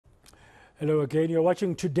Hello again. You're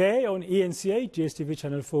watching Today on eNCA, GSTV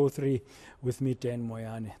Channel 43 with me, Dan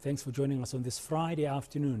Moyane. Thanks for joining us on this Friday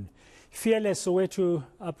afternoon. Fearless Soweto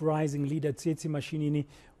Uprising leader Tsietsi Mashinini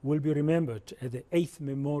will be remembered at the 8th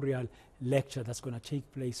Memorial Lecture that's going to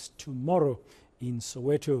take place tomorrow in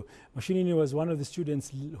Soweto. Mashinini was one of the students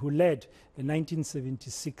who led the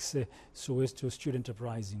 1976 Soweto Student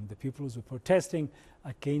Uprising. The pupils were protesting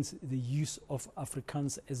against the use of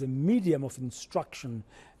Afrikaans as a medium of instruction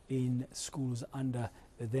in schools under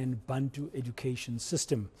the then Bantu education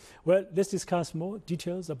system. Well, let's discuss more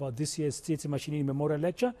details about this year's Tsietsi Mashini Memorial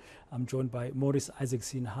Lecture. I'm joined by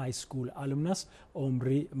Isaacson High School Alumnus,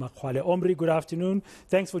 Omry Makgoale. Omry, good afternoon.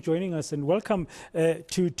 Thanks for joining us and welcome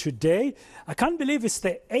to today. I can't believe it's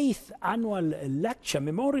the 8th annual lecture,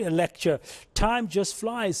 memorial lecture. Time just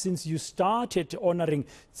flies since you started honoring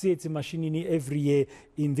Tsietsi Mashinini every year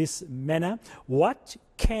in this manner. What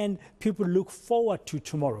can people look forward to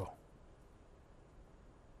tomorrow?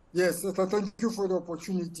 Yes, thank you for the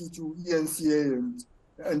opportunity to eNCA,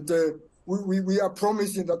 and we are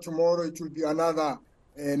promising that tomorrow it will be another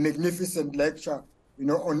magnificent lecture,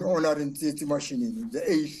 on honoring Tsietsi Mashinini, the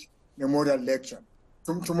 8th Memorial Lecture.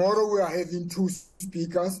 Tomorrow we are having two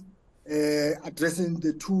speakers addressing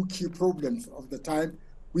the two key problems of the time.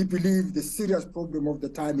 We believe the serious problem of the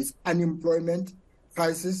time is unemployment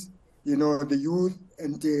crisis. The youth,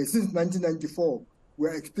 and since 1994,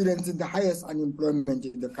 we're experiencing the highest unemployment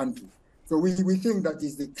in the country. So we think that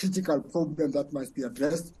is the critical problem that must be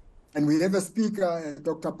addressed. And we have a speaker,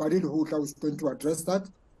 Dr. Paril Hutla, who's going to address that.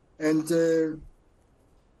 And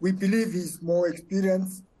we believe he's more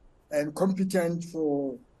experienced and competent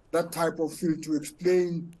for that type of field to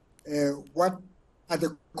explain what are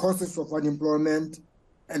the causes of unemployment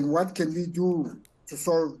and what can we do to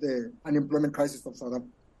solve the unemployment crisis of South Africa.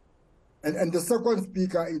 And the second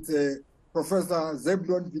speaker is Professor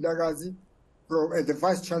Zebulon Vilakazi, the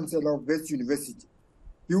Vice Chancellor of Wits University.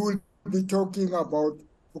 He will be talking about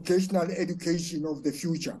vocational education of the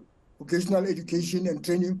future, vocational education and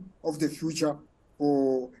training of the future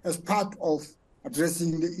as part of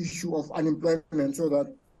addressing the issue of unemployment, so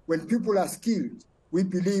that when people are skilled, we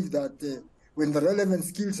believe that when the relevant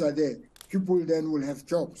skills are there, people then will have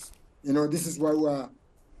jobs. This is why we are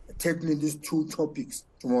tackling these two topics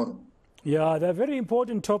tomorrow. Yeah, they're very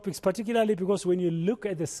important topics, particularly because when you look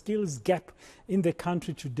at the skills gap in the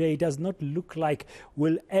country today, it does not look like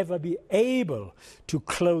we'll ever be able to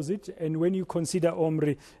close it. And when you consider,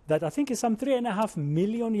 Omri, that I think some 3.5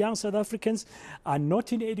 million young South Africans are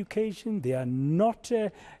not in education, they are not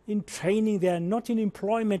in training, they are not in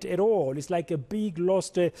employment at all. It's like a big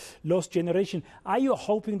lost generation. Are you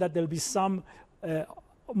hoping that there'll be some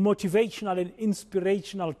motivational and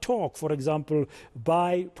inspirational talk, for example,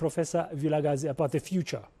 by Professor Vilakazi about the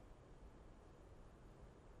future?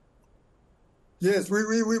 Yes,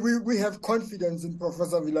 we have confidence in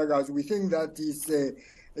Professor Vilakazi. We think that he's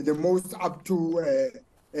the most up to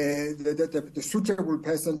the suitable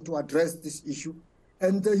person to address this issue.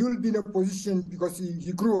 And he will be in a position, because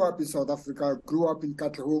he grew up in South Africa, grew up in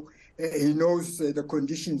Katlehong. He knows the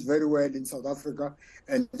conditions very well in South Africa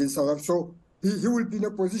and in South Africa. So he will be in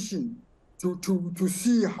a position to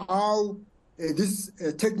see how this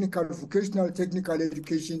vocational technical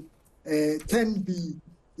education can be,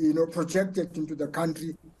 projected into the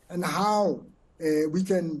country, and how we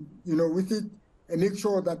can, with it, make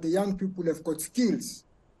sure that the young people have got skills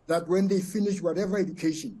that when they finish whatever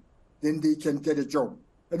education, then they can get a job.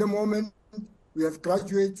 At the moment, we have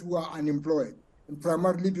graduates who are unemployed, and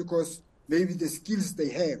primarily because maybe the skills they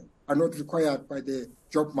have are not required by the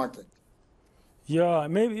job market. Yeah,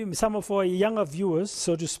 maybe some of our younger viewers,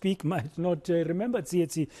 so to speak, might not remember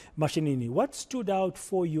Tsietsi Mashinini. What stood out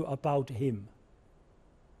for you about him?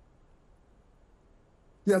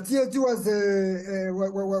 Yeah, Tsietsi was a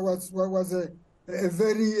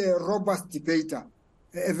very robust debater,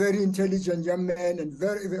 a very intelligent young man, and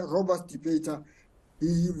very robust debater.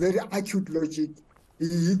 He very acute logic.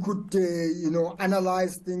 He could,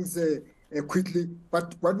 analyze things quickly.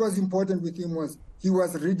 But what was important with him was he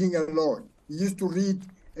was reading a lot. He used to read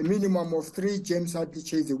a minimum of 3 James Hadley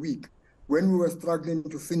Chase a week. When we were struggling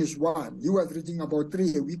to finish one, he was reading about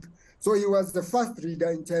 3 a week. So he was the first reader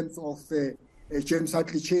in terms of James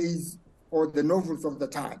Hadley Chase or the novels of the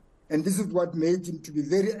time. And this is what made him to be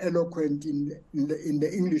very eloquent in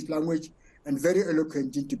the English language and very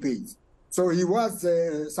eloquent in debates. So he was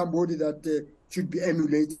somebody that should be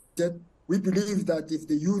emulated. We believe that if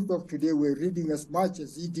the youth of today were reading as much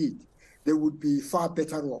as he did, they would be far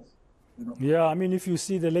better off Yeah, I mean, if you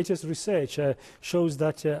see the latest research shows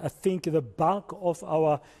that I think the bulk of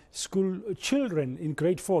our school children in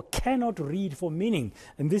grade 4 cannot read for meaning,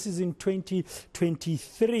 and this is in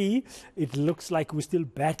 2023. It looks like we're still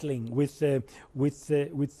battling with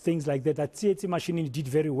things like that. That Tsietsi Mashini did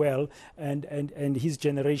very well, and his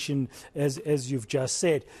generation, as you've just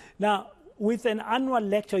said. Now, with an annual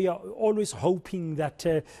lecture, you're always hoping that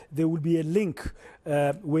there will be a link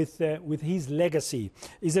with his legacy.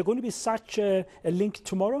 Is there going to be such a link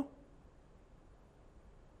tomorrow?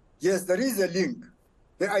 Yes, there is a link.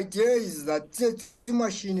 The idea is that Tsietsi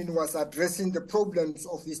Mashini was addressing the problems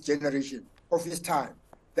of his generation, of his time.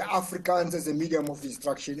 The Afrikaans as a medium of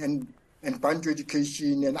instruction and Bantu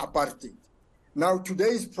education and apartheid. Now,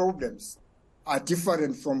 today's problems are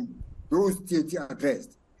different from those Tsietsi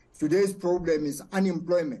addressed. Today's problem is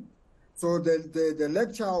unemployment. So the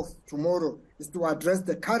lecture of tomorrow is to address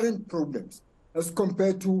the current problems as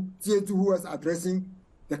compared to Tsietsi, who was addressing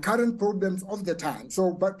the current problems of the time.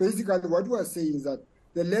 So but basically what we are saying is that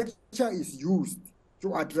the lecture is used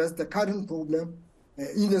to address the current problem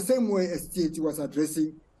in the same way as Tsietsi was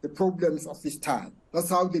addressing the problems of his time. That's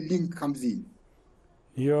how the link comes in.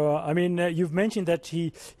 Yeah, I mean, you've mentioned that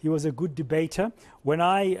he was a good debater. When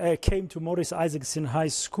I came to Morris Isaacson High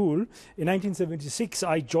School in 1976,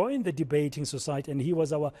 I joined the debating society, and he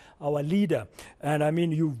was our leader. And I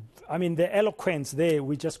mean, the eloquence there,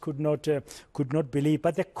 we just could not believe.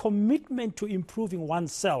 But the commitment to improving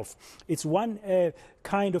oneself, it's one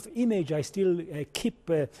kind of image I still keep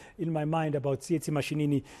in my mind about Tsietsi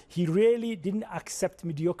Mashinini. He really didn't accept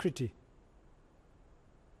mediocrity.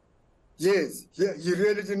 Yes, he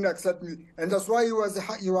really didn't accept me, and that's why he was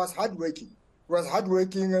hardworking. He was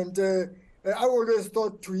hardworking, and I always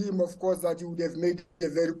thought to him, of course, that he would have made a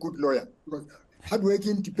very good lawyer, because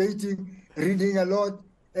hardworking, debating, reading a lot,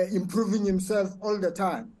 improving himself all the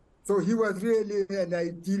time. So he was really an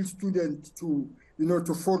ideal student to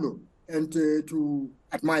follow and to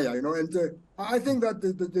admire. And I think that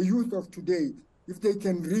the youth of today, if they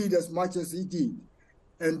can read as much as he did,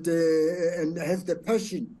 and have the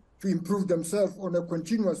passion to improve themselves on a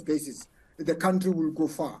continuous basis, the country will go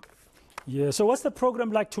far. Yeah, so what's the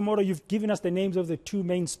program like tomorrow? You've given us the names of the two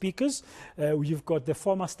main speakers. You've got the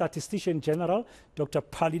former Statistician General, Dr.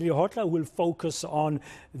 Palili Hotla, who will focus on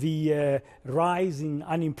the rising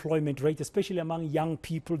unemployment rate, especially among young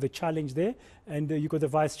people, the challenge there. And you've got the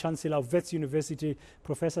Vice Chancellor of Wits University,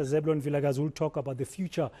 Professor Zeblon Vilakazi, who will talk about the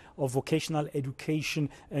future of vocational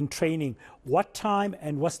education and training. What time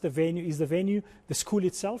and what's the venue? Is the venue the school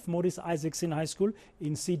itself, Morris Isaacson High School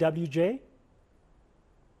in CWJ?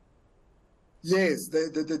 Yes,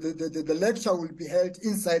 the lecture will be held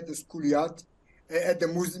inside the schoolyard at the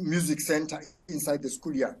music center inside the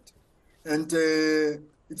schoolyard. And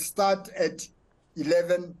it starts at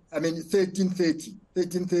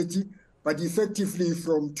 13:30, but effectively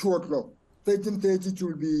from 2 o'clock. 13:30 it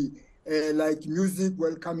will be like music,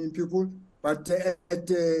 welcoming people, but at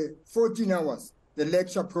 14 hours, the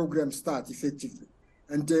lecture program starts effectively.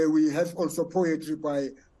 And we have also poetry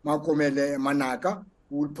by Makgoale Manaka,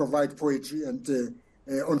 who will provide poetry and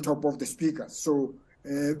on top of the speakers. So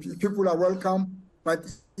people are welcome, but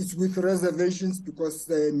it's with reservations because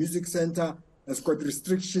the music center has got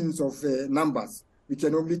restrictions of numbers. We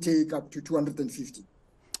can only take up to 250.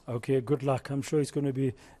 Okay, good luck. I'm sure it's going to be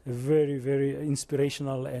a very, very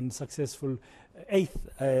inspirational and successful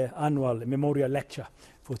 8th annual memorial lecture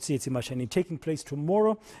for Tsietsi Mashini, taking place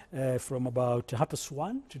tomorrow from about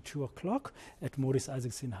 1:30 to 2 o'clock at Morris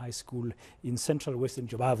Isaacson High School in Central Western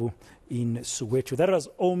Jabavu in Soweto. That was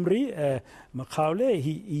Omry Makgoale.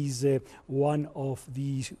 He is one of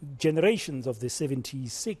the generations of the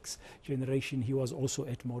 76 generation. He was also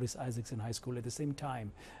at Morris Isaacson High School at the same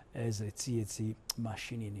time as Tsietsi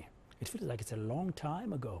Mashinini. It feels like it's a long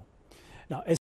time ago. Now,